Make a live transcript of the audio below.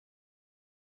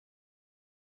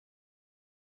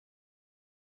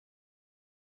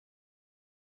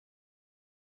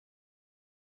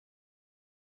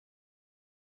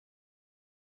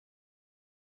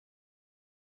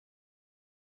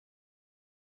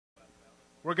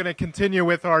We're going to continue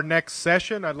with our next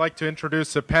session. I'd like to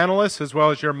introduce the panelists as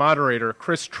well as your moderator,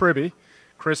 Chris Tribbey.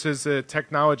 Chris is the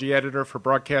technology editor for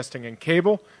broadcasting and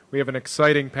cable. We have an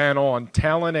exciting panel on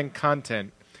talent and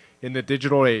content in the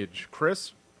digital age.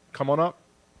 Chris, come on up.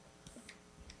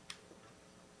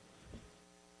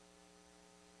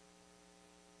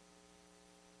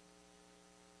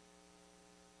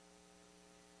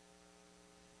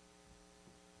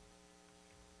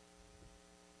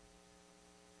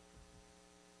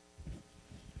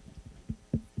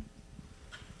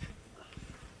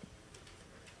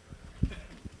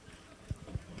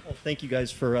 Thank you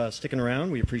guys for sticking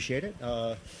around. We appreciate it.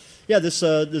 Yeah, this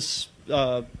panel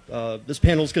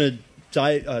is going to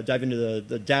dive into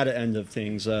the data end of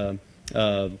things.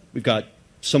 We've got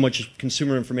so much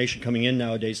consumer information coming in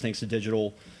nowadays thanks to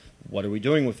digital. What are we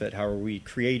doing with it? How are we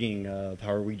creating?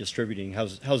 How are we distributing? How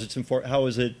is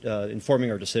it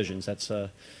informing our decisions? That's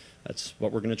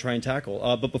what we're going to try and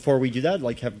tackle. But before we do that, I'd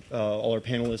like to have all our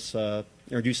panelists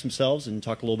introduce themselves and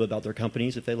talk a little bit about their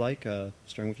companies if they like.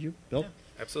 Starting with you, Bill. Yeah.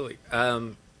 Absolutely.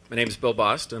 My name is Bill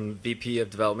Bost. I'm VP of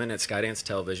Development at Skydance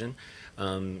Television.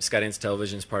 Skydance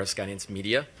Television is part of Skydance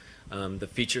Media. The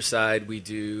feature side, we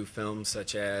do films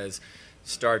such as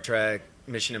Star Trek,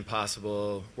 Mission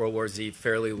Impossible, World War Z,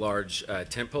 fairly large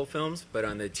tentpole films. But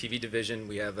on the TV division,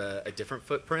 we have a different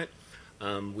footprint.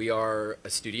 We are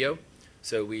a studio.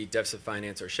 So we deficit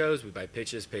finance our shows, we buy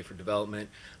pitches, pay for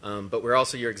development, but we're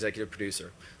also your executive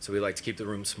producer. So we like to keep the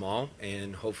room small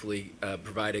and hopefully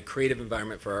provide a creative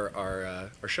environment for our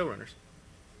showrunners.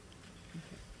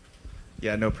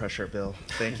 Yeah, no pressure, Bill.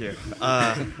 Thank you.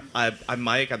 I'm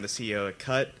Mike. I'm the CEO at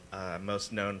Cut. I'm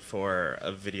most known for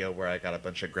a video where I got a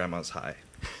bunch of grandmas high.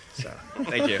 So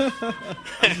thank you.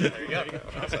 There you go.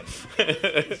 Awesome.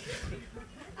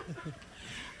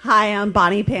 Hi, I'm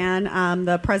Bonnie Pan. I'm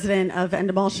the president of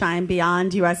Endemol Shine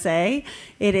Beyond USA.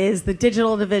 It is the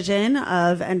digital division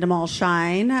of Endemol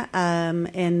Shine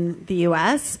in the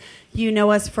U.S. You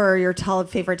know us for your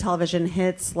favorite television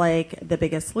hits like The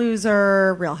Biggest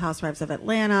Loser, Real Housewives of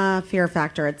Atlanta, Fear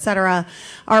Factor, etc.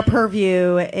 Our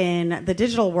purview in the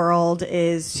digital world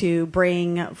is to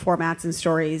bring formats and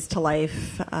stories to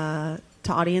life to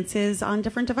audiences on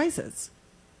different devices.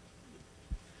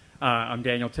 I'm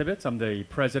Daniel Tibbetts. I'm the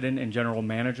president and general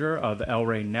manager of the El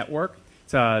Rey Network.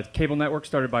 It's a cable network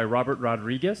started by Robert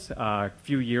Rodriguez a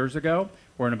few years ago.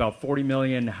 We're in about 40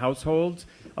 million households.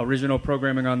 Original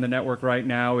programming on the network right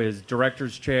now is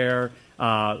Director's Chair,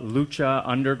 Lucha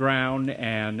Underground,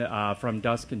 and From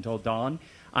Dusk Until Dawn.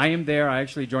 I am there. I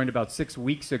actually joined about 6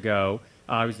 weeks ago.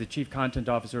 I was the chief content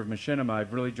officer of Machinima.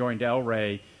 I've really joined El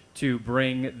Rey to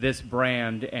bring this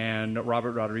brand and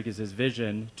Robert Rodriguez's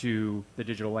vision to the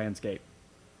digital landscape.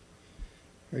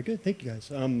 Very good, thank you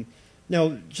guys.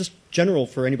 Now, just general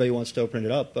for anybody who wants to open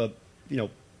it up,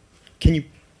 can you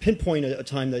pinpoint a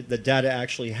time that the data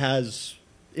actually has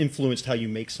influenced how you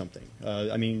make something?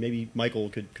 I mean, maybe Michael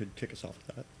could kick us off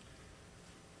with that.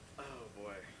 Oh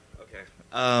boy, okay.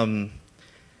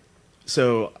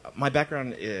 So my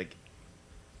background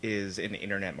is in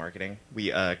internet marketing. We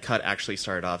Cut actually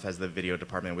started off as the video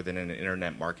department within an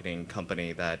internet marketing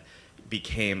company that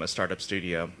became a startup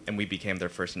studio, and we became their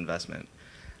first investment.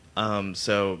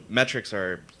 So metrics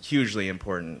are hugely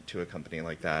important to a company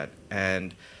like that,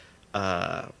 and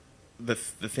the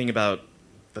thing about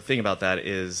that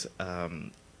is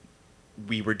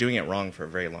we were doing it wrong for a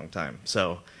very long time.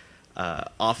 So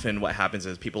often what happens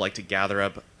is people like to gather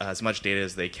up as much data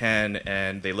as they can,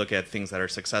 and they look at things that are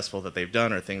successful that they've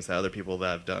done or things that other people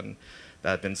that have done that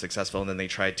have been successful, and then they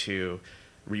try to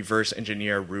reverse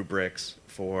engineer rubrics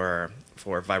for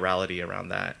virality around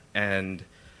that. And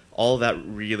all that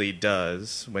really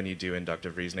does when you do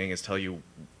inductive reasoning is tell you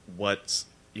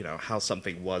how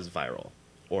something was viral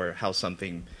or how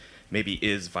something maybe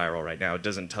is viral right now. It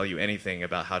doesn't tell you anything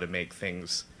about how to make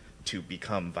things to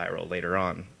become viral later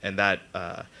on, and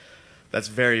that's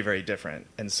very, very different.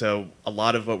 And so a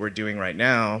lot of what we're doing right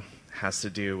now has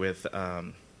to do with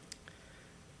I'm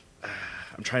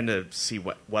trying to see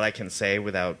what I can say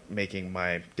without making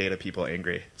my data people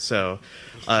angry. So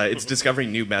it's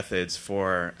discovering new methods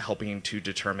for helping to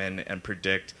determine and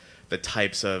predict the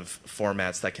types of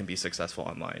formats that can be successful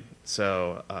online.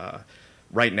 So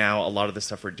right now, a lot of the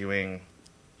stuff we're doing,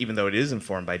 even though it is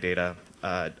informed by data,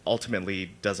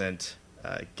 ultimately doesn't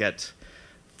get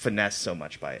finessed so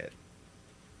much by it.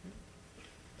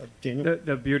 Daniel?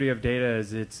 The beauty of data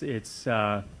is it's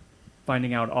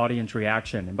finding out audience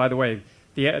reaction. And by the way,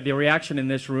 the reaction in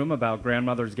this room about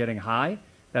grandmothers getting high,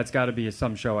 that's got to be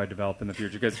some show I develop in the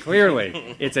future, because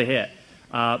clearly it's a hit.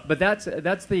 But that's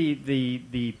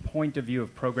the point of view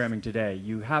of programming today.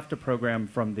 You have to program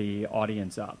from the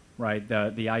audience up, right?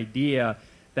 The idea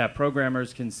that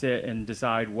programmers can sit and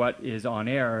decide what is on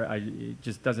air it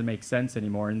just doesn't make sense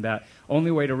anymore. And that only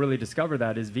way to really discover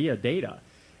that is via data.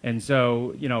 And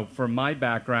so, from my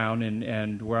background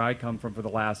and where I come from for the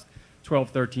last 12,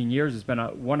 13 years, has been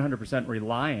 100%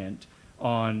 reliant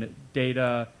on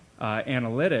data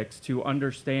analytics to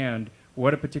understand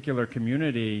what a particular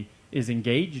community is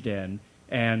engaged in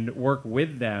and work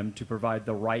with them to provide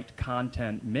the right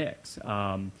content mix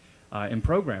in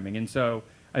programming. And so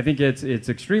I think it's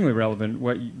extremely relevant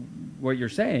what you're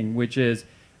saying, which is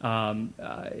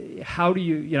how do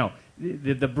you,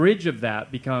 the bridge of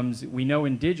that becomes, we know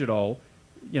in digital,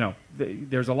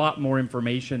 there's a lot more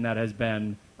information that has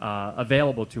been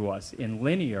available to us. In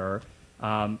linear,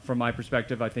 from my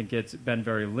perspective, I think it's been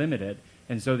very limited.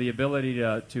 And so the ability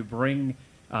to bring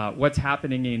what's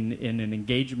happening in an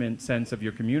engagement sense of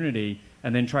your community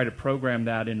and then try to program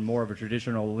that in more of a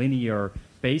traditional linear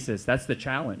basis, that's the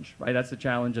challenge, right? That's the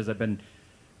challenge as I've been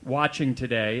watching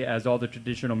today, as all the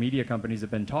traditional media companies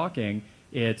have been talking.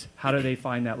 It's how do they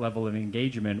find that level of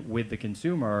engagement with the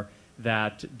consumer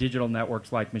that digital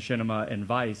networks like Machinima and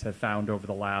Vice have found over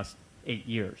the last 8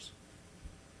 years.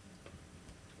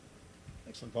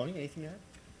 Excellent. Bonnie, anything to add?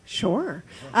 Sure.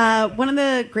 One of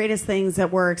the greatest things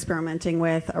that we're experimenting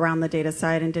with around the data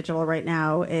side and digital right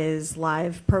now is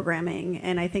live programming.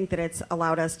 And I think that it's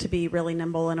allowed us to be really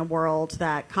nimble in a world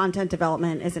that content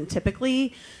development isn't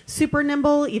typically super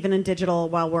nimble. Even in digital,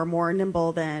 while we're more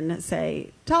nimble than,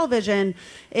 say, television,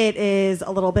 it is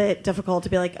a little bit difficult to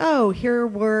be like, oh, here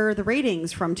were the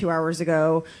ratings from 2 hours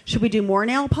ago. Should we do more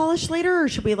nail polish later, or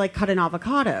should we cut an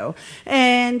avocado?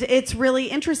 And it's really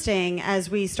interesting as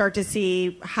we start to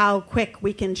see how quick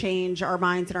we can change our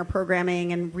minds and our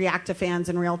programming and react to fans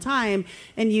in real time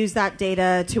and use that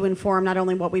data to inform not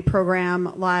only what we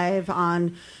program live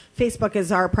on Facebook is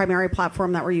our primary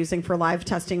platform that we're using for live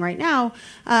testing right now,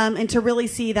 and to really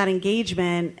see that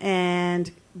engagement. And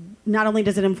not only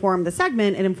does it inform the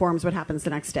segment, it informs what happens the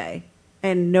next day.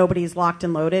 And nobody's locked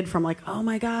and loaded from oh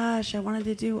my gosh, I wanted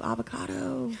to do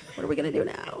avocado. What are we going to do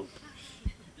now?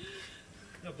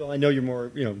 No, Bill, I know you're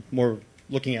more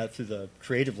looking at it through the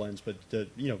creative lens, but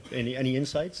any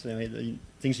insights,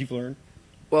 things you've learned?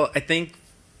 Well, I think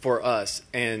for us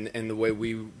and the way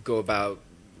we go about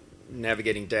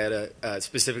navigating data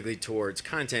specifically towards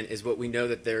content is what we know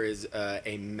that there is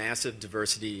a massive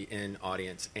diversity in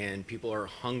audience, and people are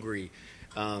hungry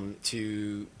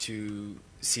to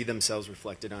see themselves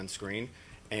reflected on screen.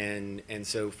 And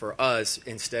so for us,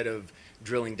 instead of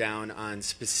drilling down on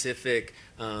specific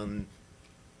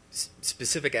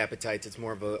appetites, it's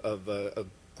more of a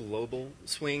global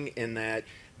swing in that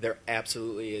there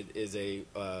absolutely is a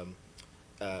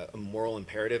moral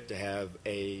imperative to have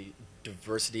a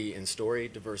diversity in story,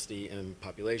 diversity in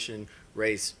population,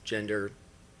 race, gender,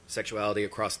 sexuality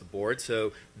across the board.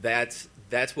 So that's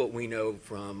what we know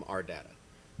from our data.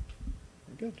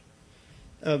 Good.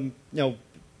 Now,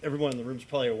 everyone in the room is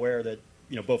probably aware that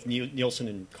both Nielsen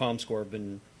and ComScore have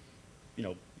been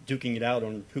duking it out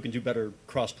on who can do better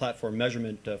cross-platform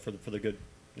measurement for the good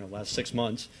last 6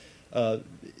 months.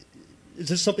 Is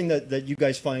this something that you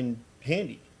guys find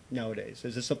handy nowadays?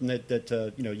 Is this something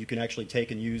that you can actually take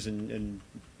and use and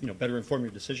better inform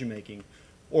your decision making,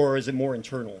 or is it more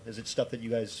internal? Is it stuff that you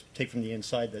guys take from the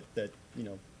inside that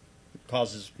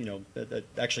causes that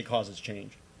actually causes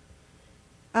change?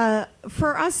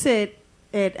 For us,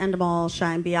 at Endemol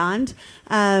Shine Beyond,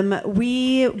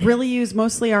 we really use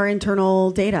mostly our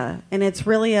internal data, and it's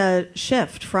really a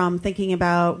shift from thinking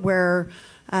about where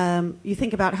you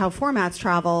think about how formats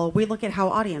travel. We look at how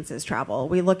audiences travel.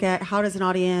 We look at how does an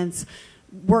audience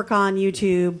work on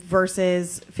YouTube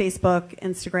versus Facebook,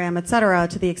 Instagram, et cetera,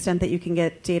 to the extent that you can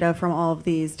get data from all of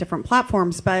these different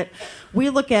platforms. But we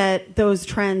look at those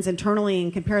trends internally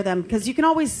and compare them, because you can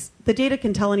always, the data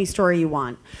can tell any story you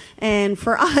want. And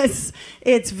for us,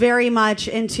 it's very much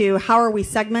into how are we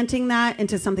segmenting that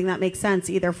into something that makes sense,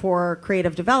 either for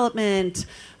creative development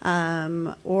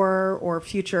or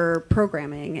future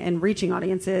programming and reaching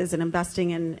audiences and investing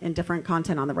in different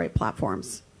content on the right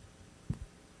platforms.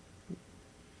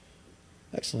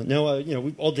 Excellent. Now,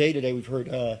 all day today we've heard,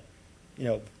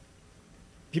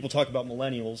 people talk about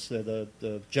millennials,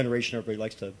 the generation everybody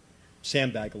likes to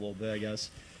sandbag a little bit, I guess.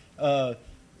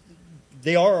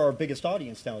 They are our biggest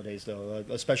audience nowadays, though,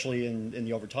 especially in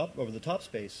the over-the-top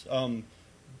space.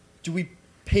 Do we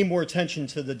pay more attention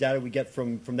to the data we get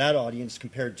from that audience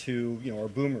compared to our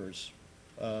boomers?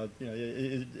 Are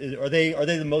they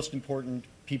the most important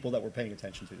people that we're paying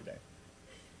attention to today?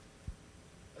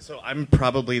 So I'm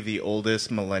probably the oldest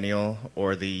millennial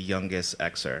or the youngest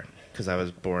Xer because I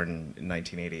was born in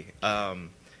 1980.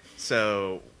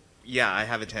 So yeah, I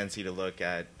have a tendency to look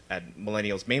at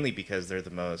millennials mainly because they're the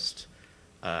most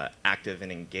active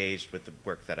and engaged with the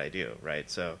work that I do, right?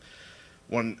 So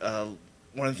one of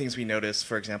the things we notice,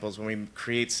 for example, is when we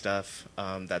create stuff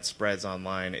that spreads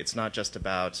online, it's not just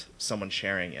about someone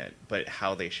sharing it, but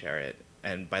how they share it.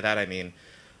 And by that I mean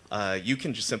you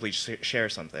can just simply share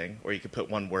something, or you could put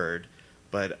one word.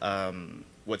 But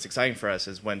what's exciting for us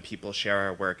is when people share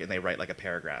our work and they write like a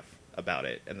paragraph about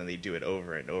it, and then they do it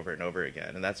over and over and over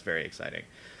again, and that's very exciting.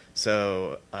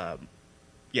 So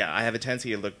yeah, I have a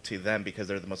tendency to look to them because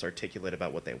they're the most articulate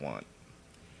about what they want.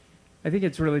 I think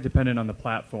it's really dependent on the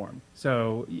platform.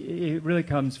 So it really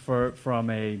comes from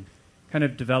a kind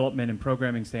of development and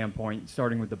programming standpoint,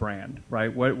 starting with the brand,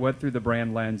 right? What through the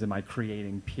brand lens am I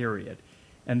creating, period?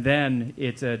 And then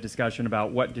it's a discussion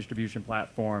about what distribution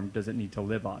platform does it need to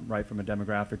live on, right, from a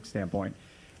demographic standpoint.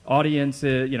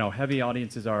 Audiences, heavy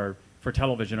audiences for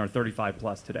television are 35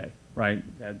 plus today, right?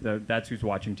 That's who's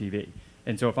watching TV.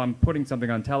 And so if I'm putting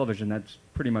something on television, that's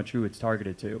pretty much who it's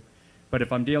targeted to. But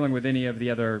if I'm dealing with any of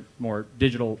the other more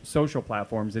digital social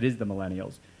platforms, it is the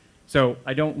millennials. So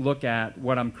I don't look at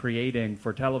what I'm creating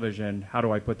for television, how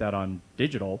do I put that on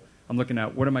digital? I'm looking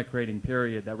at what am I creating,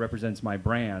 period, that represents my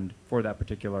brand for that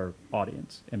particular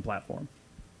audience and platform.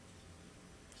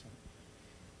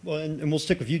 Well, and we'll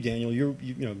stick with you, Daniel.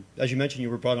 As you mentioned, you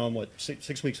were brought on, what,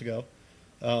 six weeks ago?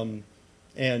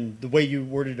 And the way you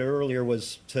worded it earlier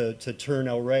was to turn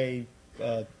El Rey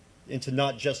into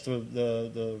not just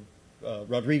the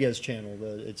Rodriguez channel.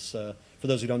 It's for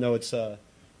those who don't know, it's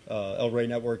El Rey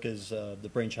Network is the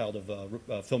brainchild of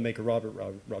filmmaker Robert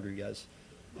Rodriguez.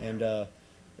 And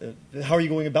how are you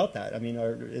going about that? I mean,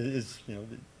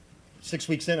 6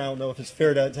 weeks in, I don't know if it's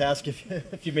fair to ask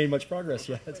if you've made much progress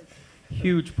yet.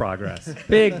 Huge progress,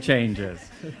 big changes.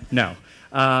 No.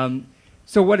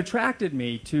 So what attracted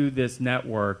me to this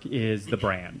network is the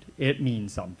brand. It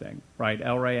means something, right?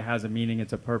 El Rey has a meaning,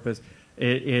 it's a purpose.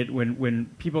 When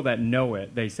people that know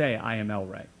it, they say, I am El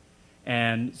Rey.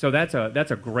 And so that's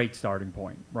a great starting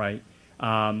point, right?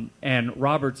 And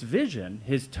Robert's vision,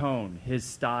 his tone, his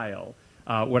style,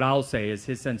 what I'll say is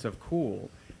his sense of cool.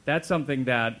 That's something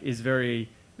that is very,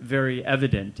 very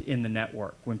evident in the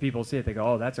network. When people see it, they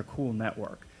go, oh, that's a cool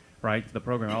network, right? The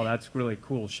program, oh, that's a really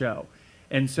cool show.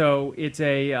 And so it's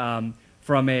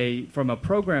from a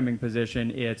programming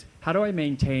position, it's how do I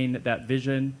maintain that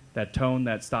vision, that tone,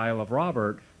 that style of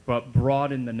Robert, but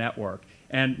broaden the network.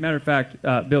 And matter of fact,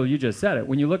 Bill, you just said it.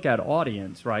 When you look at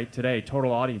audience, right, today,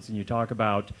 total audience, and you talk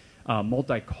about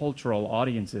multicultural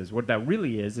audiences, what that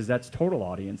really is that's total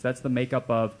audience. That's the makeup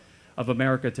of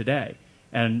America today.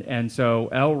 And so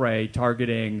El Rey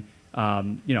targeting,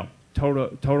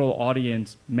 total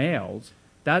audience males,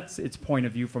 that's its point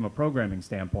of view from a programming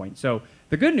standpoint. So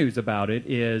the good news about it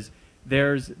is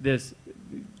there's this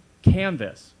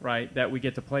canvas, right, that we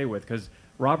get to play with, because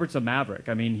Robert's a maverick.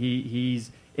 I mean, he's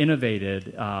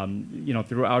innovated,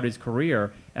 throughout his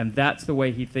career, and that's the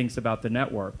way he thinks about the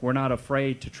network. We're not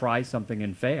afraid to try something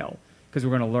and fail, because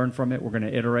we're going to learn from it, we're going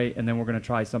to iterate, and then we're going to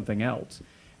try something else.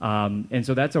 And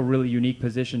so that's a really unique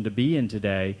position to be in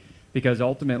today, because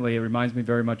ultimately it reminds me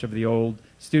very much of the old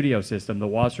studio system, the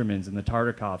Wassermans and the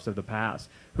Tartakovs of the past,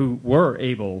 who were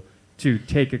able to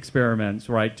take experiments,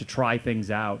 right, to try things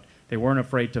out. They weren't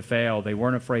afraid to fail. They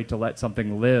weren't afraid to let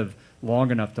something live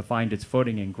long enough to find its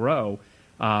footing and grow.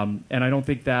 And I don't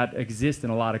think that exists in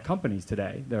a lot of companies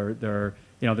today.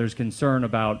 There's concern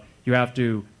about you have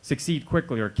to succeed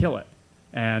quickly or kill it.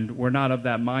 And we're not of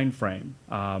that mind frame.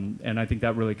 And I think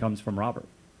that really comes from Robert.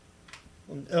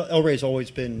 El Rey's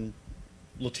always been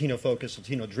Latino-focused,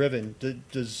 Latino-driven.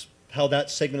 Does how that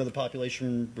segment of the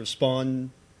population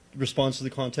responds to the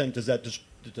content? Does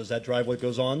that drive what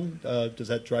goes on? Does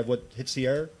that drive what hits the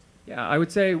air? Yeah, I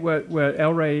would say what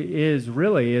El Rey is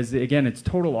really is, again, it's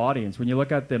total audience. When you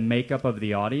look at the makeup of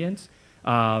the audience,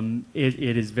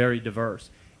 it is very diverse.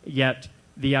 Yet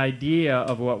the idea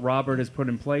of what Robert has put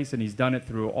in place, and he's done it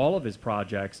through all of his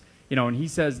projects, and he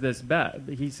says this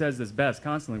best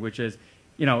constantly, which is,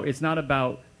 it's not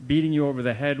about beating you over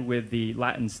the head with the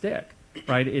Latin stick,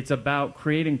 right? It's about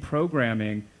creating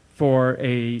programming for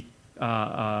a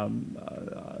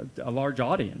large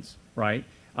audience, right?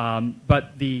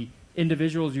 But the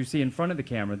individuals you see in front of the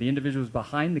camera, the individuals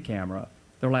behind the camera,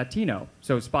 they're Latino.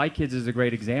 So Spy Kids is a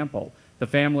great example. The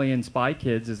family in Spy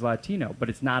Kids is Latino, but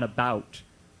it's not about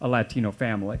a Latino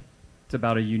family. It's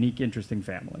about a unique, interesting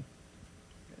family.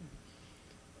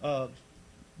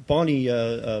 Bonnie,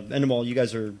 Endemol, you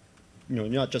guys are,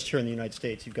 not just here in the United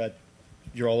States. You've got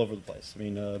you're all over the place. I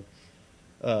mean,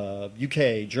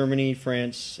 UK, Germany,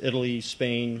 France, Italy,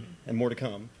 Spain, and more to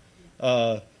come.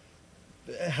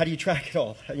 How do you track it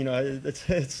all? You know,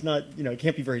 it's not, you know, it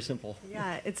can't be very simple.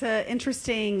 Yeah, it's an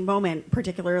interesting moment,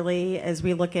 particularly as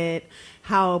we look at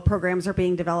how programs are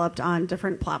being developed on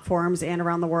different platforms and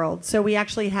around the world. So we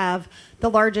actually have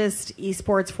the largest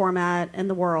esports format in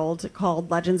the world called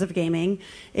Legends of Gaming.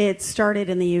 It started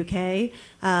in the UK,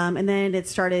 and then it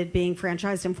started being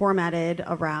franchised and formatted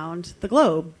around the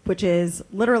globe, which is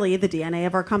literally the DNA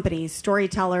of our company,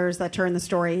 storytellers that turn the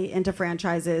story into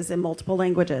franchises in multiple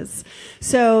languages.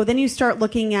 So then you start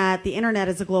looking at the internet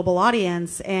as a global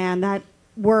audience, and that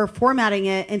we're formatting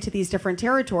it into these different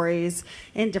territories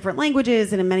in different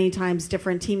languages and in many times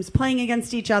different teams playing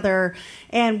against each other.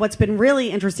 And what's been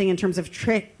really interesting in terms of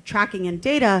tracking and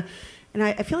data, and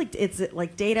I feel like it's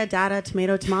like data,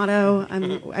 tomato, tomato.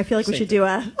 I feel like we should do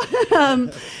a...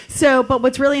 but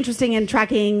what's really interesting in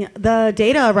tracking the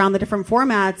data around the different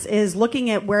formats is looking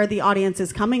at where the audience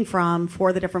is coming from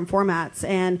for the different formats.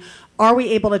 And are we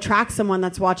able to track someone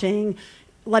that's watching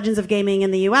Legends of Gaming in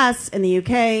the US, in the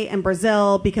UK, and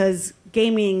Brazil, because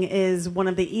gaming is one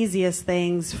of the easiest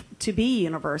things to be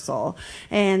universal.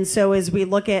 And so as we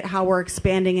look at how we're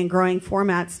expanding and growing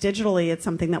formats digitally, it's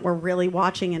something that we're really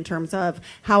watching in terms of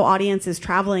how audience is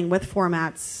traveling with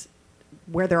formats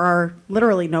where there are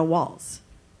literally no walls.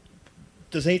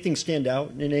 Does anything stand out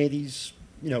in any of these,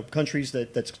 you know, countries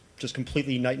that's just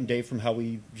completely night and day from how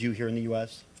we view here in the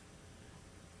US?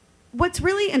 What's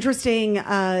really interesting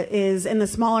is in the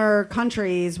smaller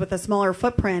countries with a smaller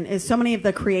footprint is so many of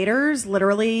the creators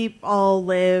literally all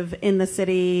live in the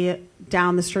city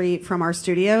down the street from our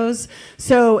studios.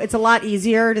 So it's a lot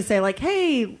easier to say like,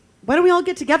 hey, why don't we all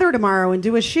get together tomorrow and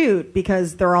do a shoot,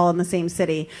 because they're all in the same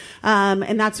city.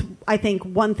 And that's, I think,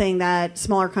 one thing that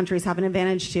smaller countries have an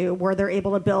advantage to, where they're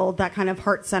able to build that kind of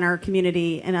heart center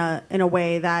community in a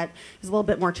way that is a little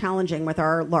bit more challenging with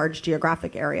our large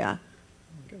geographic area.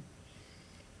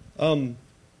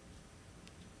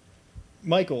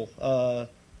 Michael,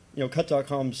 you know,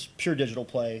 Cut.com's pure digital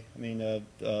play. I mean,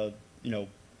 you know,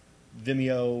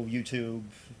 Vimeo, YouTube,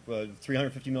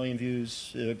 350 million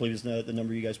views, I believe is the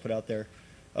number you guys put out there.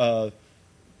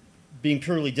 Being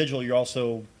purely digital, you're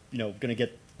also, you know, going to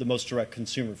get the most direct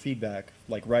consumer feedback,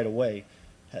 like right away.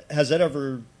 Has that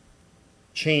ever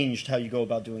changed how you go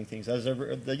about doing things? Has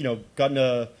ever, you know, gotten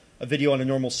a video on a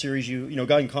normal series you know,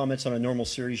 gotten comments on a normal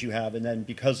series you have, and then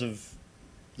because of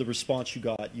the response you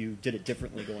got, you did it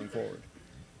differently going forward?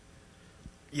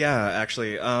 Yeah,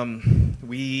 actually,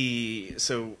 we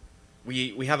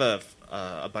have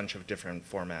a bunch of different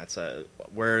formats.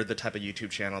 We're the type of YouTube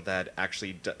channel that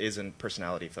actually isn't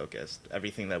personality focused.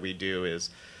 Everything that we do is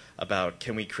about,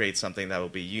 can we create something that will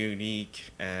be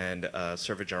unique and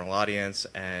serve a general audience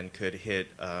and could hit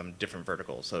different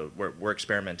verticals. So we're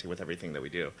experimenting with everything that we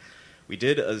do. We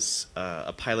did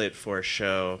a pilot for a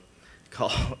show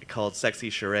called Sexy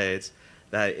Charades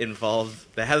that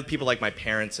had people like my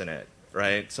parents in it,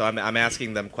 right? So I'm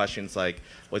asking them questions like,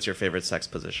 what's your favorite sex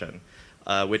position?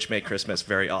 Which made Christmas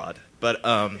very odd. But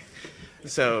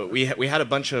so we had a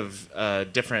bunch of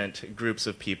different groups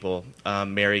of people,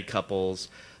 married couples,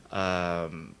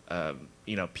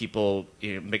 you know, people,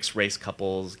 you know, mixed race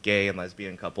couples, gay and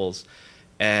lesbian couples,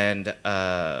 and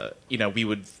you know, we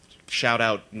would shout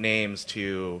out names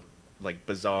to like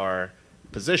bizarre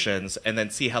positions and then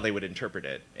see how they would interpret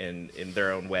it in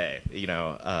their own way, you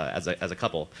know, as a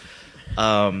couple.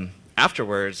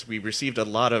 Afterwards, we received a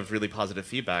lot of really positive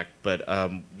feedback, but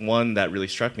one that really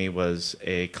struck me was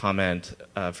a comment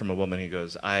from a woman who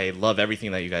goes, I love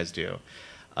everything that you guys do,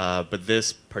 but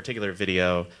this particular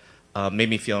video made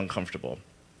me feel uncomfortable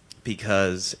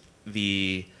because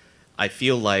I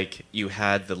feel like you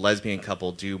had the lesbian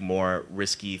couple do more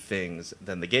risky things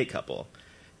than the gay couple.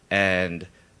 And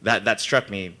that struck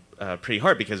me pretty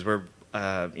hard because we're,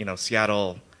 you know,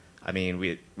 Seattle, I mean,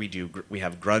 we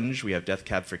have grunge, we have Death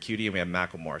Cab for Cutie, and we have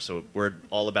Macklemore. So we're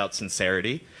all about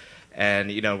sincerity. And,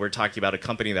 you know, we're talking about a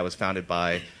company that was founded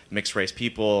by mixed race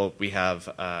people. We have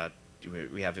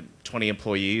 20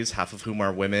 employees, half of whom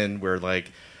are women. We're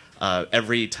like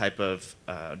every type of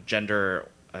gender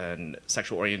and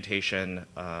sexual orientation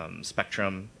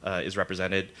spectrum is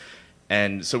represented.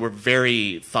 And so we're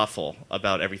very thoughtful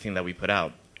about everything that we put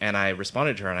out. And I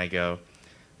responded to her and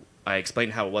I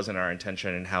explained how it wasn't our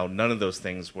intention and how none of those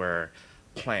things were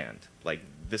planned. Like,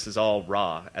 this is all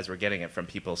raw as we're getting it from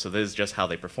people, so this is just how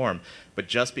they perform. But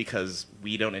just because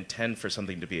we don't intend for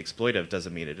something to be exploitive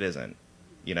doesn't mean it isn't,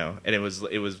 you know? And it was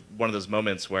one of those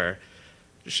moments where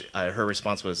her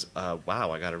response was,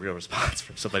 wow, I got a real response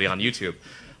from somebody on YouTube.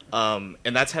 And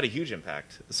that's had a huge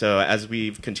impact. So as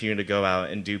we've continued to go out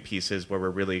and do pieces where we're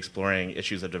really exploring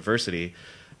issues of diversity,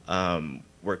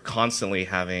 we're constantly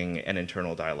having an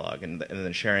internal dialogue and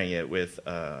then sharing it with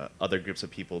other groups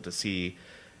of people to see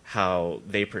how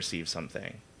they perceive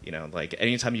something. You know, like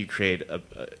anytime you create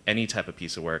any type of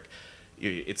piece of work,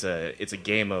 it's a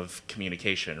game of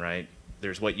communication, right?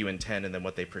 There's what you intend and then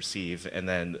what they perceive, and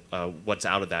then what's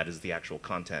out of that is the actual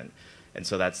content. And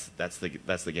so that's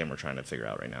the game we're trying to figure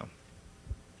out right now.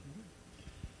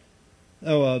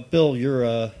 Oh, Bill, your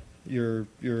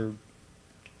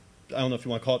I don't know if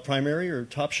you want to call it primary or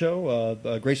top show,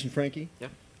 Grace and Frankie. Yeah.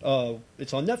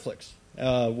 It's on Netflix,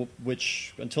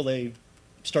 which until they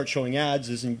start showing ads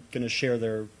isn't going to share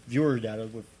their viewer data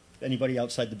with anybody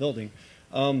outside the building.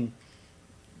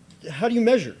 How do you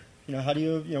measure? You know, how do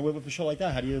you with a show like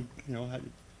that? How do you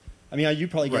I mean, you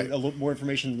probably get a little more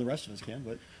information than the rest of us can,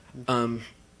 but.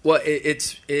 Well,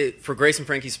 for Grace and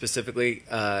Frankie specifically,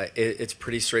 it's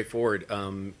pretty straightforward.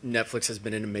 Netflix has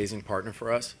been an amazing partner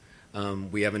for us.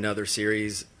 We have another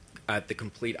series at the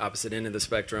complete opposite end of the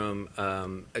spectrum.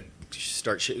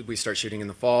 We start shooting in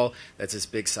the fall. That's this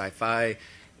big sci-fi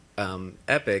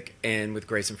epic. And with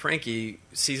Grace and Frankie,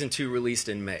 season 2 released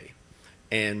in May.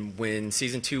 And when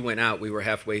season 2 went out, we were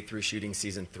halfway through shooting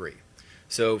season 3.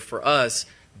 So for us,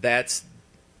 that's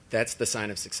the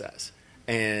sign of success.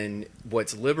 And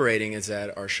what's liberating is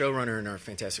that our showrunner and our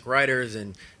fantastic writers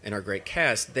and our great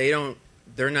cast, no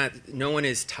one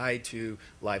is tied to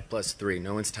Live Plus 3.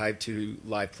 No one's tied to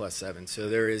Live Plus 7. So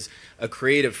there is a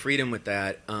creative freedom with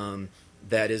that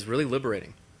that is really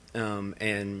liberating.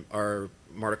 And our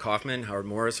Marta Kaufman, Howard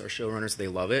Morris, our showrunners, they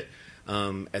love it.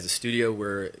 As a studio,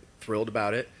 we're thrilled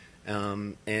about it.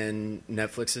 And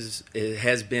Netflix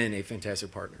has been a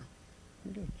fantastic partner.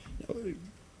 Okay.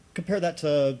 Compare that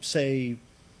to, say,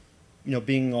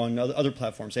 being on other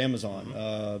platforms, Amazon.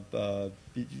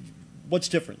 What's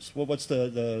difference? What's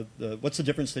the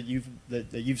difference that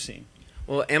you've seen?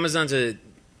 Well, Amazon's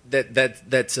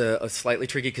that's a slightly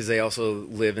tricky because they also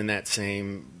live in that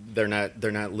same. They're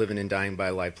not living and dying by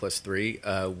Live Plus 3.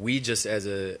 We just as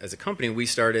a company, we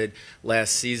started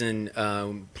last season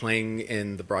playing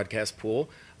in the broadcast pool.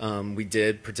 We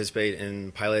did participate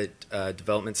in pilot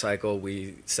development cycle.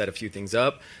 We set a few things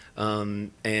up, and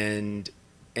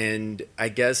I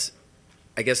guess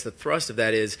the thrust of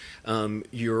that is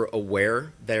you're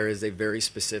aware there is a very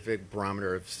specific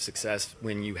barometer of success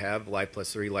when you have Live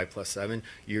Plus 3, Live Plus 7.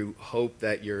 You hope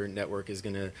that your network is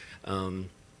going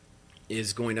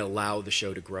to allow the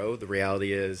show to grow. The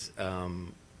reality is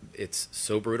it's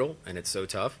so brutal and it's so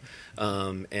tough,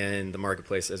 and the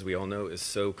marketplace, as we all know, is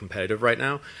so competitive right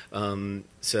now.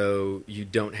 So you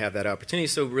don't have that opportunity.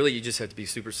 So really, you just have to be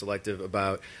super selective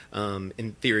about,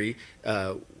 in theory,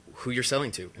 who you're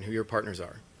selling to and who your partners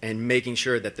are, and making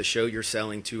sure that the show you're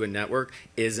selling to a network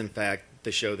is, in fact,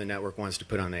 the show the network wants to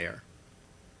put on the air.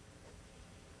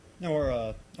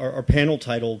 Now, our panel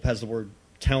title has the word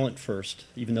talent first,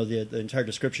 even though the entire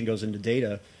description goes into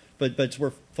data. But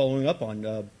we're following up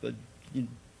on,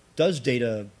 does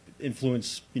data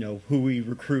influence, who we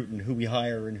recruit and who we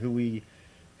hire and who we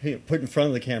put in front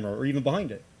of the camera or even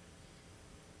behind it?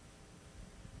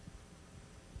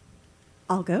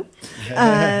 I'll go.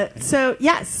 So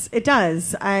yes, it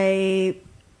does. I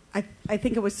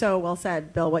think it was so well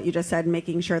said, Bill, what you just said,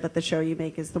 making sure that the show you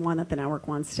make is the one that the network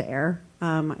wants to air.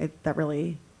 That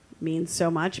really means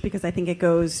so much because I think it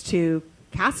goes to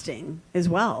casting as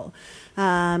well.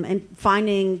 And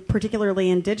finding, particularly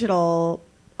in digital,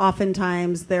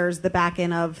 oftentimes there's the back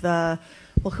end of the,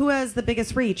 well, who has the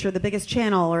biggest reach or the biggest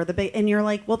channel or and you're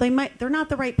like, well, they're not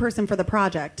the right person for the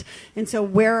project. And so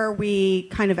where are we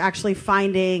kind of actually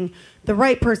finding the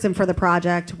right person for the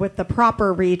project with the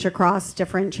proper reach across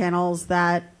different channels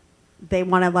that they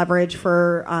want to leverage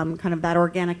for kind of that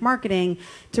organic marketing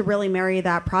to really marry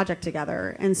that project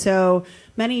together. And so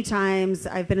many times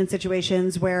I've been in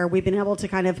situations where we've been able to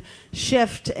kind of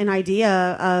shift an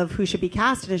idea of who should be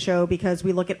cast in a show because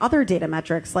we look at other data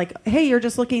metrics like, hey, you're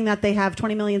just looking that they have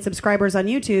 20 million subscribers on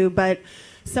YouTube, but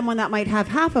someone that might have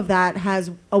half of that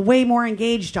has a way more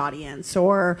engaged audience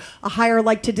or a higher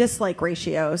like to dislike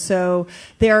ratio. So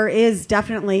there is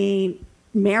definitely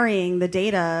marrying the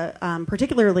data,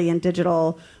 particularly in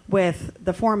digital, with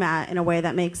the format in a way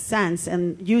that makes sense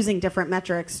and using different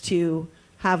metrics to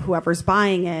have whoever's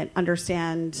buying it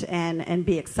understand and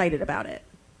be excited about it.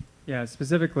 Yeah,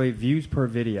 specifically views per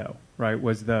video, right,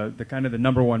 was the kind of the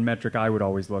number one metric I would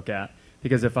always look at.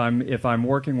 Because if I'm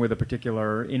working with a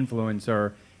particular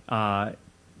influencer,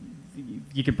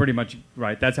 you can pretty much,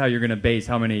 right, that's how you're going to base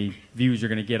how many views you're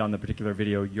going to get on the particular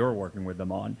video you're working with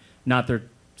them on, not their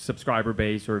subscriber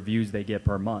base or views they get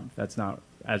per month. That's not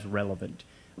as relevant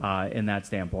in that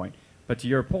standpoint. But to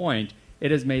your point,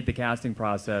 it has made the casting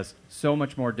process so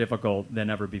much more difficult than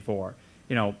ever before.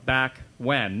 You know, back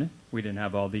when we didn't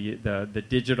have all the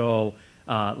digital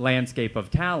landscape of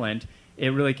talent, it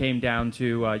really came down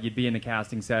to you'd be in a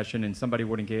casting session and somebody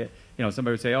wouldn't get, you know,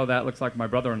 somebody would say, oh, that looks like my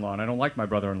brother-in-law, and I don't like my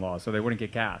brother-in-law, so they wouldn't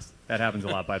get cast. That happens a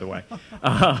lot, by the way.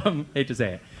 Hate to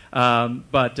say it.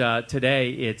 But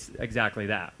today, it's exactly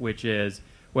that, which is,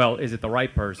 well, is it the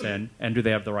right person, and do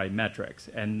they have the right metrics?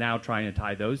 And now trying to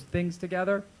tie those things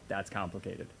together, that's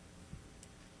complicated.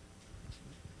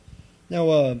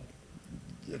 Now, I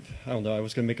don't know, I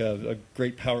was going to make a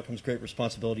great power comes great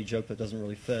responsibility joke that doesn't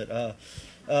really fit.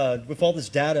 With all this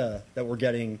data that we're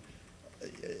getting,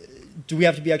 do we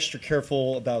have to be extra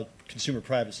careful about consumer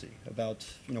privacy? About,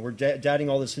 you know, we're dating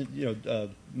all this, you know,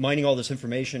 mining all this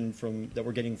information that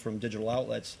we're getting from digital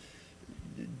outlets.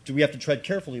 Do we have to tread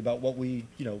carefully about what we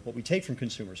take from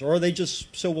consumers, or are they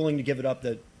just so willing to give it up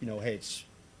that, you know, hey, it's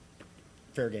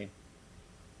fair game?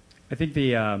 I think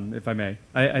if I may,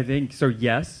 I think so.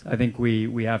 Yes, I think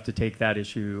we have to take that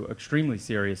issue extremely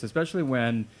serious, especially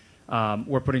when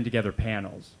we're putting together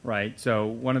panels, right? So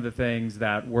one of the things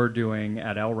that we're doing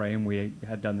at El Rey, and we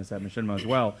had done this at Machinima as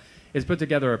well, is put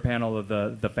together a panel of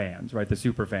the fans, right, the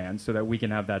super fans, so that we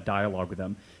can have that dialogue with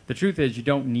them. The truth is, you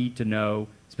don't need to know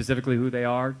specifically who they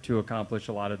are to accomplish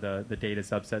a lot of the data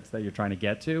subsets that you're trying to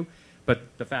get to. But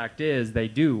the fact is, they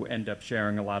do end up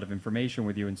sharing a lot of information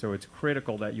with you, and so it's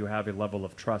critical that you have a level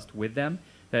of trust with them,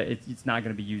 that it's not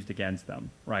going to be used against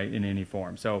them, right, in any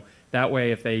form. So that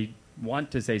way, if they want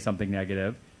to say something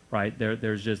negative, right,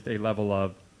 there's just a level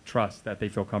of trust that they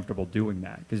feel comfortable doing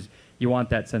that, because you want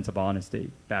that sense of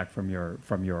honesty back from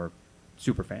your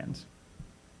super fans.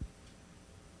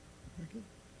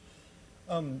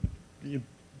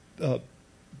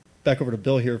 Back over to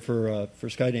Bill here for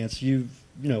Skydance. You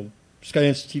know,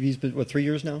 Skydance TV's been, what, 3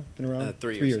 years now? Been around?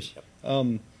 3 years.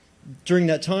 Yep. During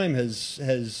that time,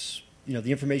 has you know,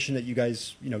 the information that you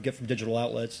guys, you know, get from digital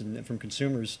outlets and from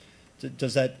consumers,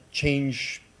 does that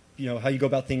change, you know, how you go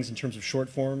about things in terms of short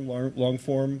form, long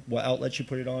form, what outlets you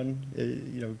put it on?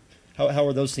 You know, how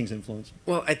are those things influenced?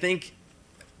 Well, I think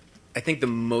the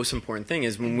most important thing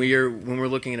is when we're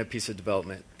looking at a piece of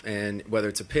development, and whether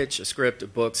it's a pitch, a script, a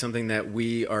book, something that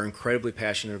we are incredibly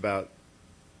passionate about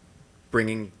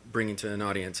bringing to an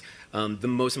audience, the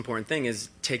most important thing is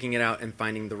taking it out and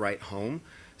finding the right home.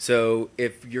 So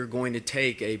if you're going to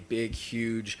take a big,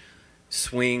 huge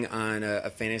swing on a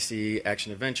fantasy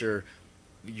action adventure,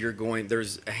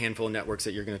 there's a handful of networks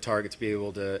that you're going to target to be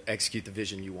able to execute the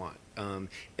vision you want.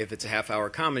 If it's a half-hour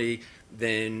comedy,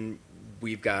 then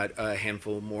we've got a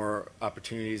handful more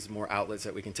opportunities, more outlets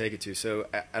that we can take it to. So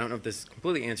I don't know if this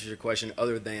completely answers your question,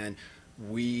 other than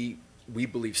we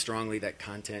believe strongly that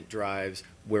content drives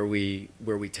where we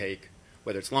take,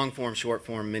 whether it's long form, short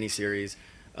form, miniseries,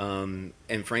 and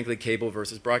frankly, cable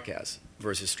versus broadcast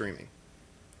versus streaming.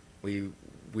 We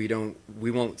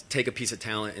won't take a piece of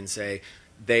talent and say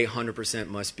they 100%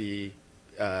 must be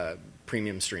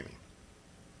premium streaming.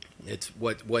 It's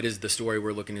what is the story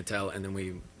we're looking to tell, and then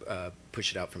we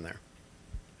push it out from there.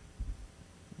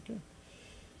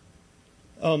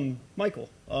 Okay. Michael,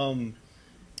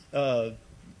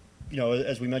 you know,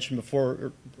 as we mentioned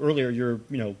earlier, your,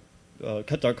 you know,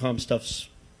 cut.com stuff's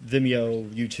Vimeo,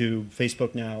 YouTube,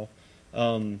 Facebook now.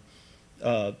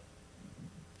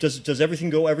 Does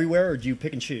everything go everywhere, or do you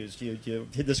pick and choose? Do you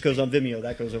this goes on Vimeo,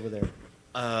 that goes over there?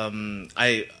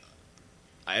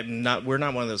 We're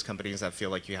not one of those companies that feel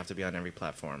like you have to be on every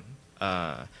platform,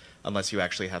 unless you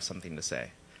actually have something to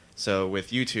say. So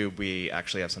with YouTube, we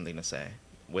actually have something to say.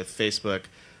 With Facebook,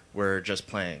 we're just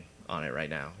playing on it right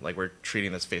now. Like, we're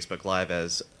treating this Facebook Live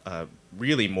as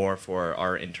really more for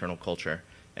our internal culture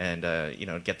and you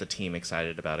know, get the team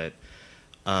excited about it.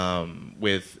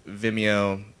 With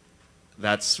Vimeo,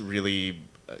 that's really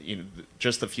you know,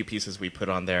 just the few pieces we put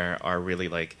on there are really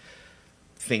like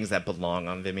things that belong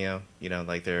on Vimeo. You know,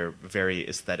 like, they're very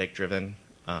aesthetic driven,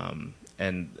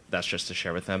 and that's just to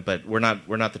share with them. But we're not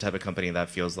the type of company that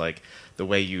feels like the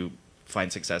way you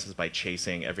find success is by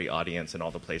chasing every audience in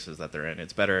all the places that they're in.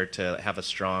 It's better to have a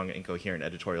strong and coherent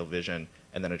editorial vision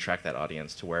and then attract that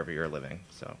audience to wherever you're living.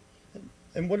 So,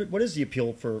 and what is the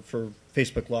appeal for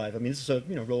Facebook Live? I mean, this is a,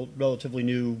 you know, relatively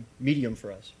new medium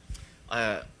for us.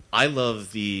 I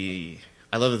love the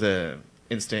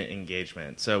instant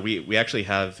engagement. So we actually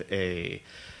have a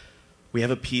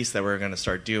piece that we're going to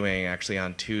start doing actually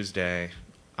on Tuesday.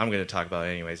 I'm going to talk about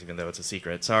it anyways, even though it's a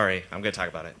secret. Sorry, I'm going to talk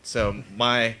about it. So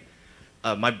my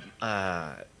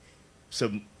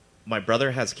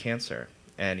brother has cancer,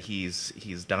 and he's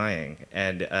dying,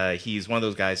 and he's one of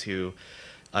those guys who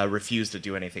refused to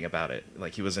do anything about it.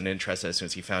 Like, he wasn't interested as soon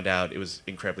as he found out it was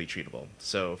incredibly treatable.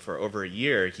 So for over a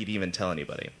year, he didn't even tell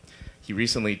anybody. He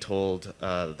recently told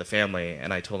the family,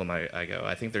 and I told him,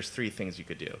 I think there's 3 things you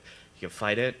could do. You could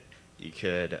fight it, you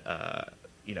could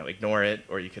ignore it,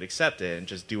 or you could accept it and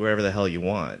just do whatever the hell you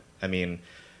want. I mean,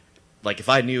 like, if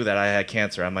I knew that I had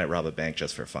cancer, I might rob a bank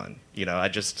just for fun.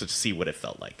 Just to see what it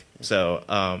felt like. So,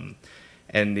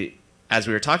 and as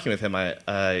we were talking with him,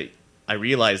 I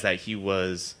realized that he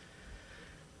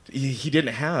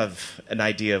didn't have an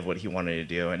idea of what he wanted to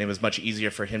do, and it was much easier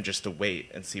for him just to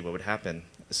wait and see what would happen.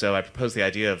 So I proposed the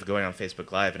idea of going on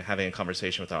Facebook Live and having a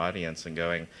conversation with our audience and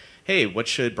going, hey, what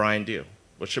should Brian do?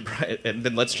 And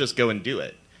then let's just go and do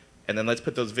it. And then let's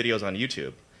put those videos on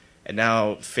YouTube. And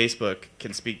now Facebook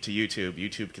can speak to YouTube,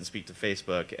 YouTube can speak to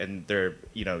Facebook, and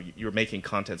you're making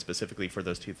content specifically for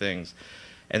those 2 things.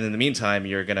 And in the meantime,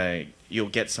 you'll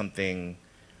get something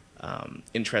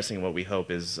interesting. What we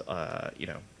hope is,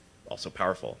 also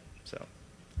powerful. So.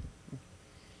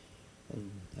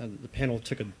 The panel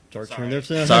took a dark turn there.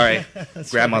 So Sorry,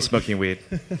 Grandma smoking weed.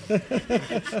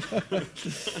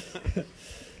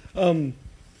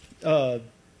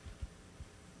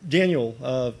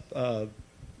 Daniel,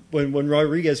 when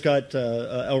Rodriguez got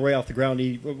El Rey off the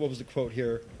ground, what was the quote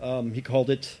here? He called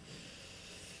it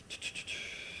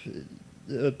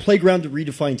playground to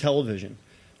redefine television.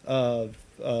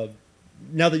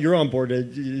 Now that you're on board,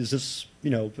 is this,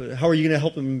 how are you going to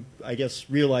help him, I guess,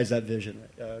 realize that vision?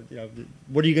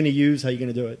 What are you going to use? How are you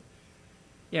going to do it?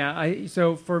 Yeah,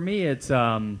 so for me, it's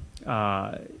one,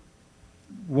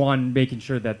 making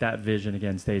sure that vision,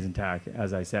 again, stays intact,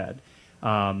 as I said.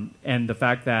 And the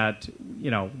fact that,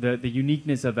 the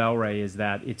uniqueness of El Rey is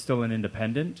that it's still an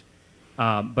independent,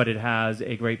 but it has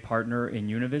a great partner in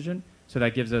Univision. So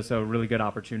that gives us a really good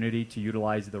opportunity to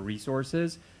utilize the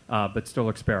resources, but still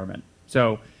experiment.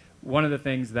 So one of the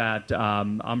things that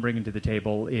I'm bringing to the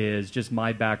table is just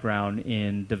my background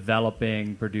in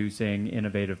developing, producing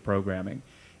innovative programming.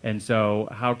 And so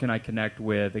how can I connect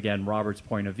with, again, Robert's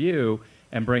point of view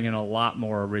and bring in a lot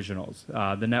more originals?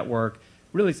 The network,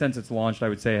 really since it's launched, I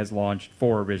would say has launched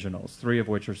 4 originals, 3 of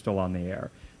which are still on the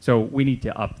air. So we need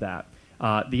to up that.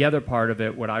 The other part of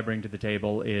it, what I bring to the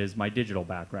table, is my digital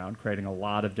background, creating a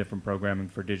lot of different programming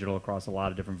for digital across a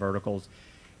lot of different verticals.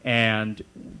 And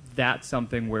that's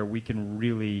something where we can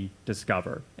really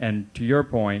discover. And to your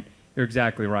point, you're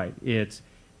exactly right. It's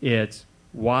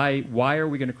why are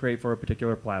we going to create for a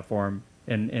particular platform,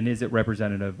 and is it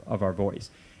representative of our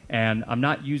voice? And I'm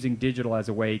not using digital as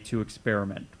a way to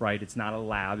experiment, right? It's not a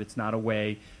lab. It's not a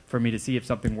way for me to see if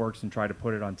something works and try to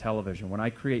put it on television. When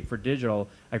I create for digital,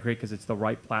 I create because it's the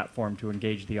right platform to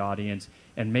engage the audience,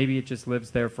 and maybe it just lives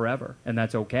there forever, and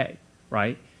that's okay,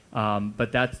 right?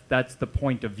 But that's the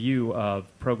point of view of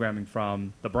programming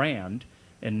from the brand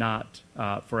and not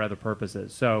for other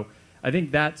purposes. So I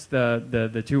think that's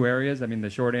the 2 areas. I mean, the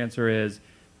short answer is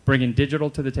bringing digital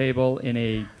to the table in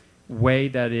a way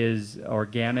that is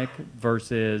organic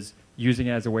versus using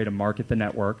it as a way to market the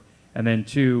network. And then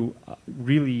 2,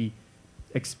 really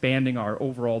expanding our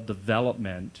overall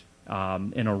development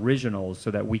in originals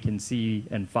so that we can see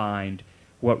and find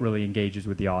what really engages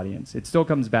with the audience. It still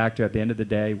comes back to, at the end of the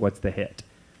day, what's the hit?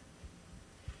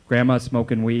 Grandma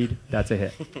smoking weed, that's a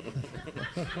hit.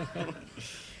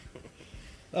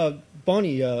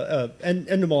 Bonnie,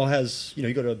 Endemol has,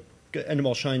 you go to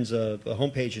Endemol Shine's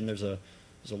homepage, and there's a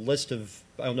list of,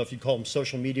 I don't know if you'd call them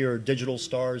social media or digital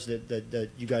stars that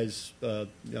you guys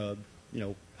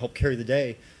help carry the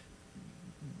day.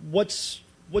 What's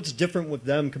different with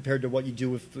them compared to what you do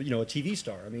with a TV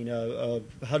star? I mean,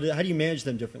 how do you manage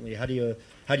them differently? How do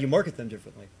you market them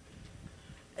differently?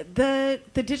 The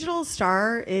digital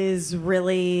star is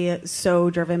really so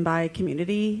driven by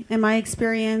community, in my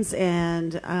experience,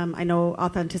 and I know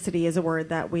authenticity is a word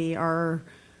that we are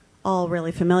all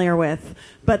really familiar with,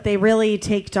 but they really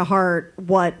take to heart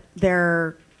what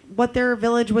their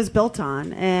village was built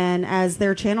on. And as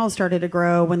their channel started to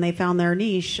grow, when they found their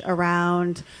niche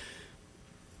around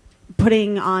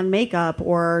putting on makeup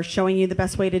or showing you the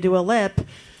best way to do a lip,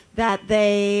 that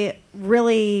they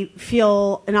really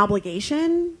feel an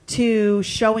obligation to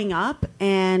showing up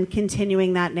and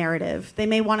continuing that narrative. They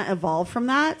may want to evolve from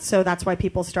that, so that's why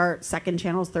people start 2nd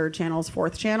channels, 3rd channels,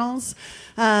 4th channels.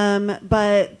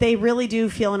 But they really do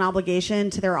feel an obligation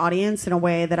to their audience in a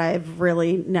way that I've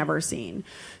really never seen.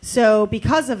 So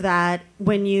because of that,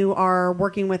 when you are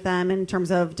working with them in terms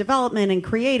of development and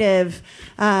creative,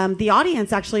 the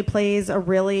audience actually plays a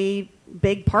really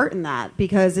big part in that,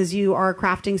 because as you are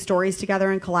crafting stories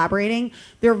together and collaborating,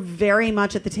 they're very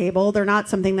much at the table. They're not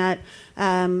something that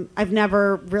I've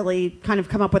never really kind of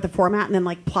come up with a format and then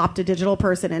like plopped a digital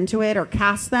person into it or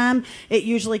cast them. It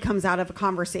usually comes out of a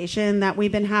conversation that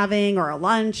we've been having or a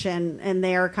lunch, and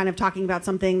they're kind of talking about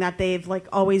something that they've like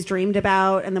always dreamed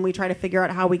about, and then we try to figure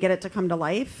out how we get it to come to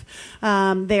life.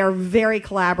 They are very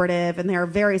collaborative, and they are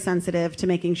very sensitive to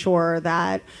making sure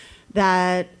that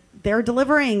they're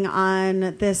delivering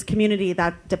on this community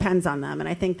that depends on them. And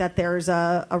I think that there's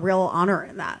a real honor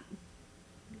in that.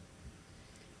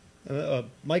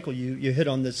 Michael, you hit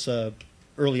on this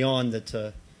early on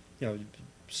that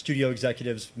studio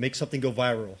executives make something go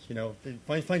viral.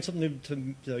 Find something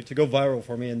to go viral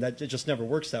for me, and that it just never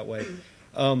works that way.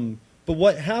 But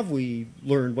what have we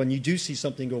learned when you do see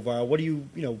something go viral? What do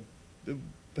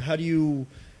how do you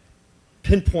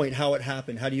pinpoint how it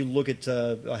happened? How do you look at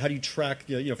how do you track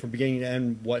from beginning to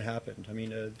end what happened? I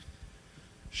mean,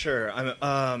 sure.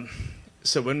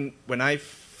 So when I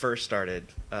first started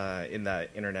in that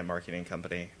internet marketing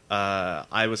company,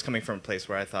 I was coming from a place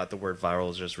where I thought the word viral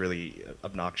was just really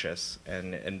obnoxious,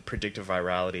 and predictive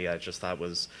virality I just thought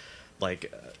was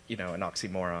like an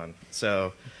oxymoron.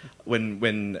 So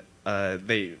when I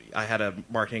had a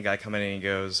marketing guy come in and he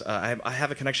goes, I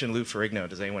have a connection to Lou Ferrigno.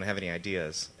 Does anyone have any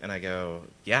ideas? And I go,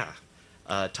 yeah.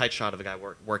 Tight shot of a guy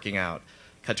working out.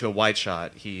 Cut to a wide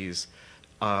shot. He's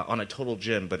on a total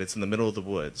gym, but it's in the middle of the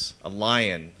woods. A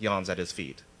lion yawns at his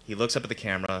feet. He looks up at the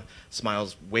camera,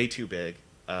 smiles way too big,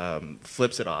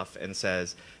 flips it off, and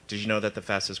says, "Did you know that the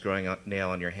fastest growing nail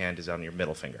on your hand is on your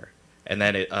middle finger?" And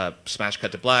then it smash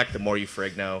cut to black. The more you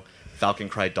Ferrigno, falcon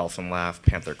cried, dolphin laughed,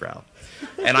 panther growl.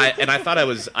 And I thought I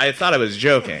was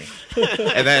joking.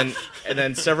 And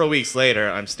then several weeks later,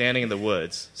 I'm standing in the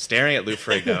woods, staring at Lou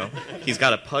Ferrigno. He's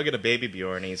got a pug and a baby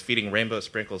Bjorn, and he's feeding rainbow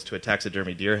sprinkles to a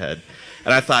taxidermy deer head.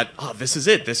 And I thought, oh, this is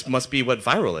it. This must be what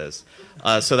viral is.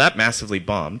 So that massively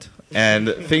bombed. And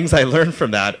things I learned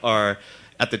from that are,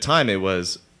 at the time, it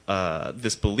was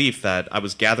this belief that I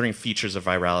was gathering features of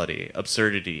virality,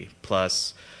 absurdity,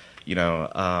 plus,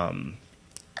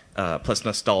 plus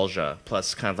nostalgia,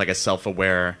 plus kind of like a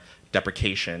self-aware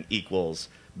deprecation equals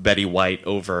Betty White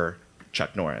over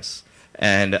Chuck Norris.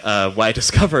 And what I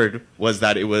discovered was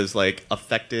that it was like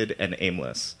affected and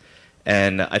aimless.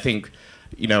 And I think,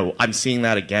 I'm seeing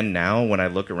that again now when I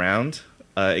look around,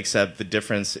 except the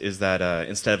difference is that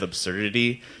instead of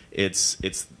absurdity, it's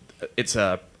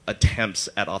attempts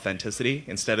at authenticity.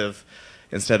 Instead of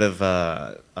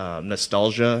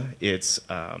nostalgia, it's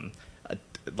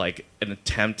like an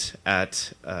attempt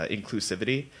at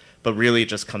inclusivity, but really it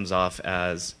just comes off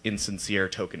as insincere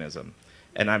tokenism.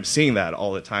 And I'm seeing that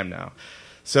all the time now.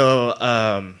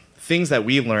 So things that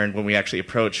we learned when we actually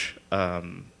approach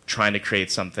trying to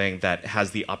create something that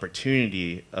has the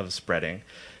opportunity of spreading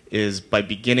is by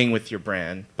beginning with your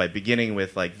brand, by beginning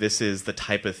with like, this is the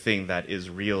type of thing that is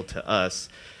real to us,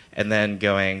 and then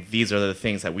going, these are the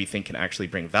things that we think can actually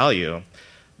bring value,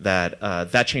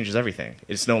 that changes everything.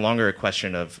 It's no longer a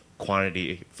question of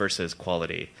quantity versus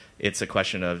quality. It's a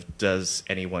question of, does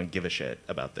anyone give a shit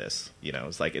about this?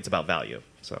 It's about value.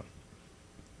 So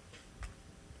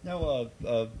now,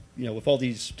 with all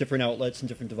these different outlets and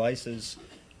different devices,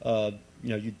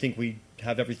 you'd think we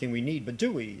have everything we need, but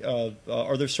do we?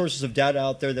 Are there sources of data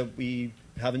out there that we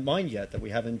haven't mined yet, that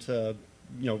we haven't,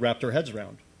 wrapped our heads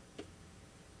around?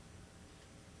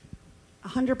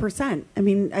 100%. I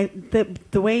mean,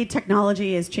 the way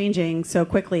technology is changing so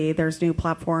quickly, there's new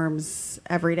platforms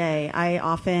every day. I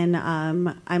often,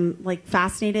 I'm like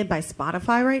fascinated by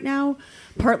Spotify right now,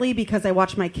 partly because I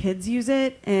watch my kids use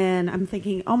it, and I'm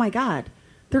thinking, oh my God,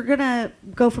 they're going to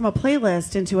go from a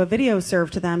playlist into a video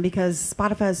served to them because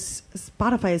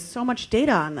Spotify has so much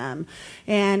data on them.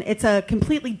 And it's a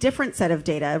completely different set of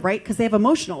data, right? Because they have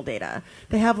emotional data.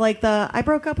 They have like the I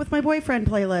broke up with my boyfriend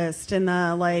playlist and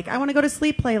the like I want to go to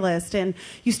sleep playlist. And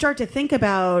you start to think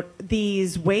about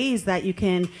these ways that you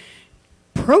can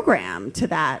program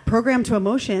to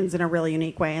emotions in a really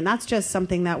unique way. And that's just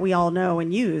something that we all know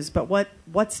and use. But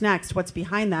what's next? What's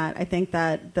behind that? I think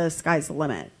that the sky's the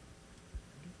limit.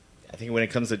 I think when it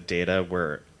comes to data,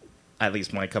 at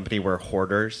least my company, we're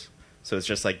hoarders. So it's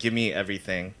just like, give me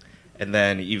everything. And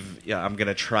then I'm going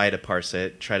to try to parse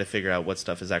it, try to figure out what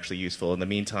stuff is actually useful. In the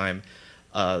meantime,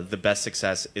 the best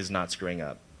success is not screwing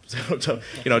up. So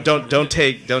don't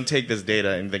take this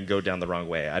data and then go down the wrong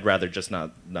way. I'd rather just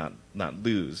not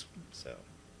lose. So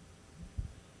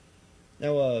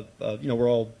now, we're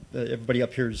all, everybody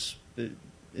up here is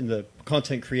in the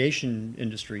content creation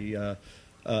industry.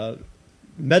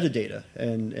 Metadata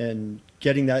and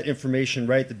getting that information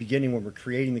right at the beginning when we're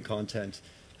creating the content.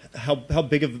 how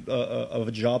big of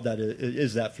a job that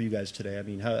is that for you guys today? I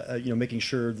mean, how, making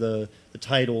sure the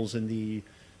titles and the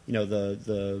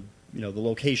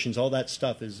locations, all that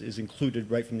stuff is included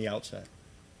right from the outset.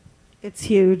 It's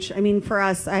huge. I mean, for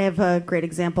us, I have a great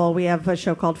example. We have a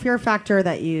show called Fear Factor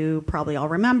that you probably all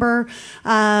remember.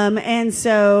 And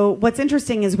so what's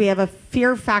interesting is we have a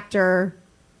Fear Factor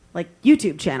like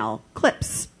YouTube channel,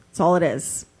 clips. That's all it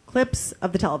is. Clips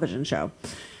of the television show.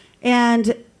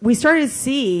 And we started to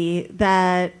see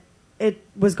that it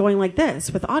was going like this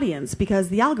with audience because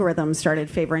the algorithm started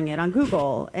favoring it on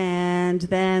Google. And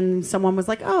then someone was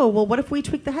like, oh, well, what if we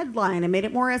tweaked the headline and made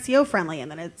it more SEO friendly? And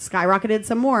then it skyrocketed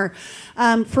some more.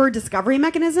 For a discovery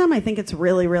mechanism, I think it's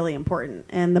really, really important.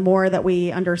 And the more that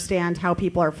we understand how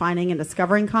people are finding and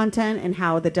discovering content and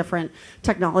how the different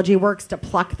technology works to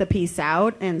pluck the piece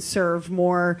out and serve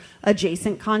more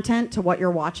adjacent content to what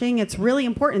you're watching, it's really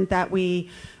important that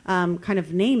we kind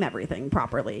of name everything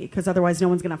properly, because otherwise no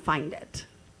one's going to find it.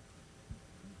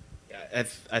 Yeah,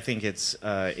 I think it's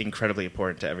incredibly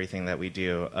important to everything that we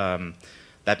do.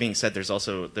 That being said, there's a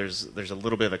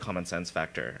little bit of a common sense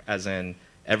factor, as in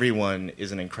everyone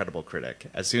is an incredible critic.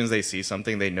 As soon as they see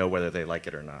something, they know whether they like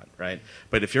it or not, right?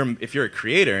 But if you're a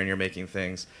creator and you're making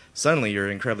things, suddenly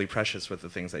you're incredibly precious with the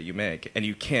things that you make, and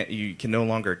you can no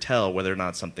longer tell whether or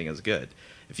not something is good.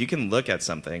 If you can look at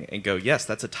something and go, yes,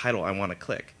 that's a title I want to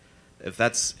click. If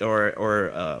that's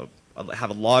or have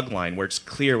a log line where it's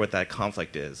clear what that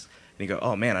conflict is, and you go,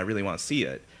 oh man, I really want to see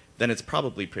it, then it's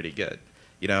probably pretty good,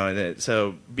 And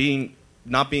so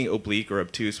not being oblique or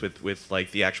obtuse with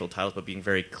like the actual titles, but being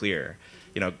very clear.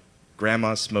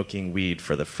 Grandma smoking weed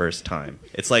for the first time.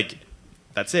 It's like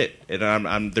that's it,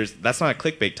 and that's not a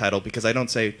clickbait title because I don't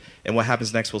say, and what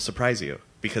happens next will surprise you,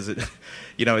 because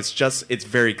it's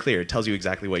very clear. It tells you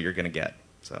exactly what you're going to get.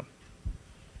 So.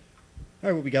 All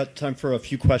right, well, we got time for a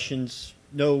few questions.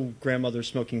 No grandmother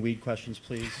smoking weed questions,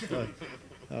 please.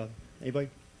 Anybody?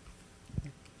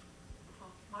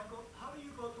 Michael, how do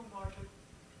you go to market?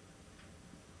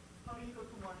 How do you go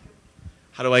to market?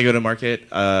 How do I go to market?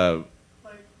 Like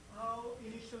how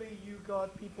initially you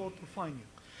got people to find you?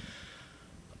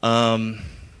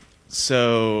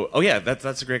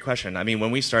 That's a great question. I mean,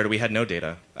 when we started, we had no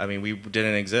data. I mean, we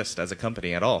didn't exist as a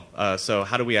company at all. So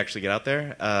how do we actually get out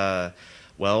there?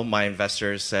 Well, my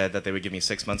investors said that they would give me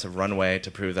 6 months of runway to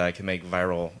prove that I can make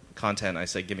viral content. I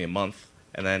said, give me a month.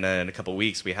 And then in a couple of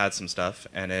weeks, we had some stuff,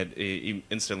 and it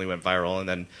instantly went viral, and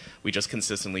then we just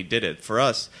consistently did it. For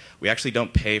us, we actually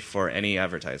don't pay for any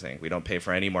advertising. We don't pay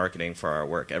for any marketing for our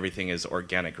work. Everything is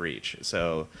organic reach.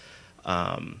 So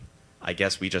I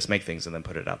guess we just make things and then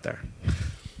put it out there.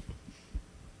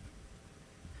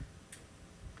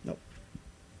 Nope.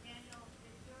 Daniel,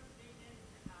 is your vision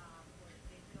for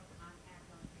digital content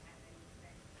going to have any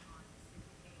effect on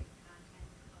syndicated content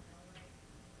of LA?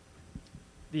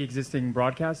 The existing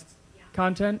broadcast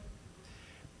content?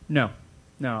 No.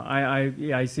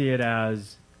 I see it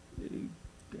as,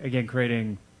 again,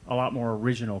 creating a lot more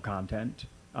original content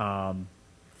from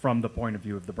the point of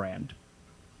view of the brand.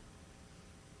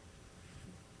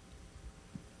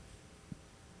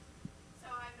 So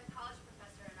I'm a college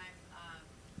professor, and I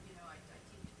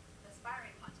teach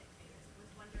aspiring content creators. I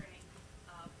was wondering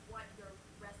what your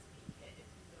recipe kit, if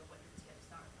you know, what your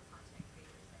tips are for content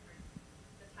creators. I heard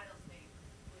the title state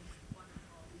was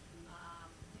wonderful.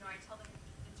 I tell them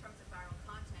in terms of viral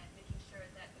content, making sure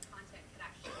that the content can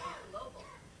actually be global.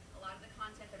 A lot of the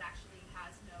content that actually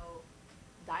has no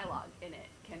dialogue in it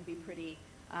can be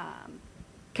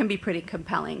pretty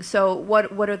compelling. So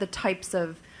what are the types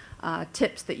of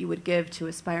tips that you would give to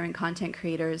aspiring content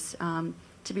creators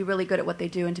to be really good at what they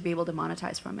do and to be able to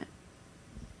monetize from it?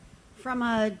 From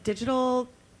a digital,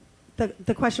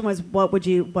 the question was, what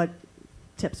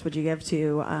tips would you give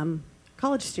to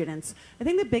college students? I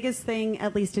think the biggest thing,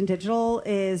 at least in digital,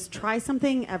 is try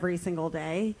something every single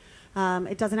day.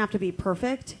 It doesn't have to be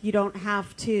perfect. You don't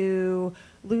have to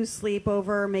lose sleep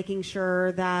over making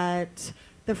sure that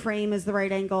the frame is the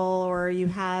right angle or you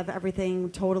have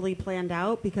everything totally planned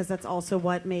out, because that's also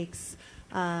what makes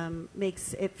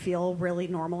it feel really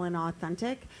normal and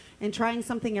authentic. And trying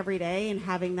something every day and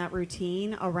having that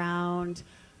routine around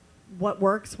what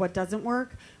works, what doesn't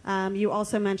work. You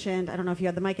also mentioned, I don't know if you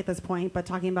had the mic at this point, but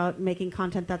talking about making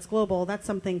content that's global. That's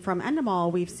something from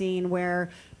Endemol we've seen where,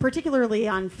 particularly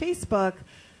on Facebook,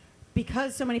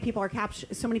 because so many people are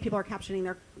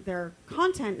captioning their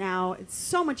content now, it's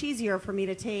so much easier for me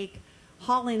to take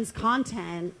Holland's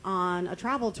content on a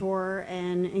travel tour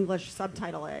and English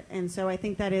subtitle it. And so I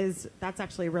think that's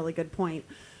actually a really good point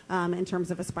in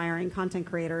terms of aspiring content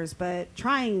creators. But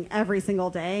trying every single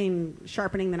day and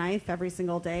sharpening the knife every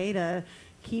single day to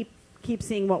keep keep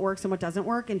seeing what works and what doesn't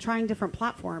work and trying different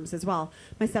platforms as well.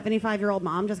 My 75-year-old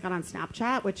mom just got on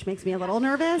Snapchat, which makes me a little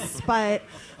nervous, but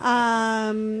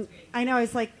I know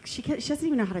it's like she doesn't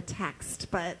even know how to text,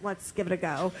 but let's give it a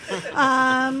go.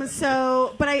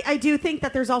 But I do think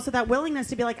that there's also that willingness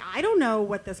to be like, I don't know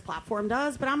what this platform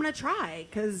does, but I'm going to try,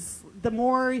 because the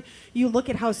more you look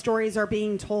at how stories are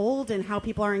being told and how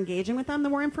people are engaging with them, the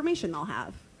more information they'll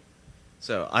have.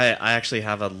 So I actually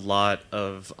have a lot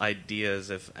of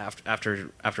ideas. If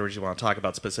afterwards you want to talk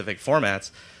about specific formats,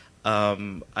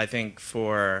 I think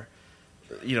for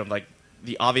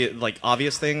the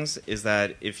obvious things is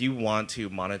that if you want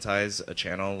to monetize a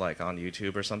channel like on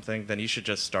YouTube or something, then you should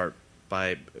just start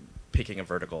by picking a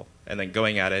vertical and then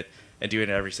going at it and doing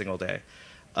it every single day.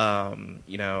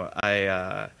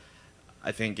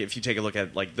 I think if you take a look at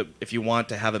if you want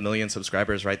to have 1 million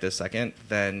subscribers right this second,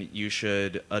 then you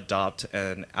should adopt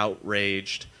an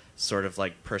outraged sort of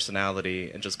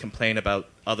personality and just complain about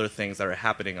other things that are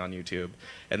happening on YouTube,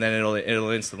 and then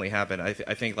it'll instantly happen. I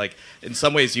think in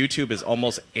some ways YouTube is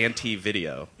almost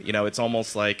anti-video. It's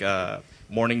almost like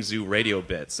morning zoo radio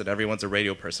bits, and everyone's a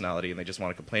radio personality and they just want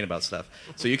to complain about stuff.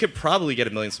 So you could probably get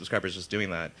 1 million subscribers just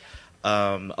doing that.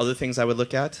 Other things I would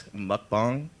look at,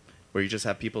 mukbang, where you just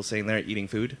have people sitting there eating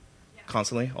food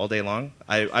constantly all day long.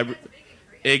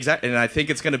 Exactly, and I think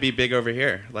it's going to be big over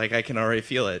here. I can already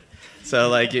feel it.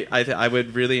 So I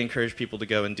would really encourage people to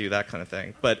go and do that kind of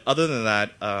thing. But other than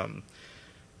that,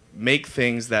 make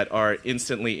things that are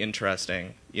instantly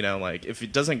interesting. If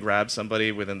it doesn't grab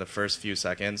somebody within the first few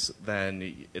seconds,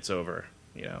 then it's over.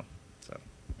 So.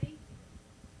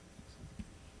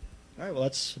 All right, well,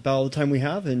 that's about all the time we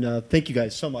have, and thank you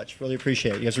guys so much. Really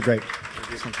appreciate it. You guys are great.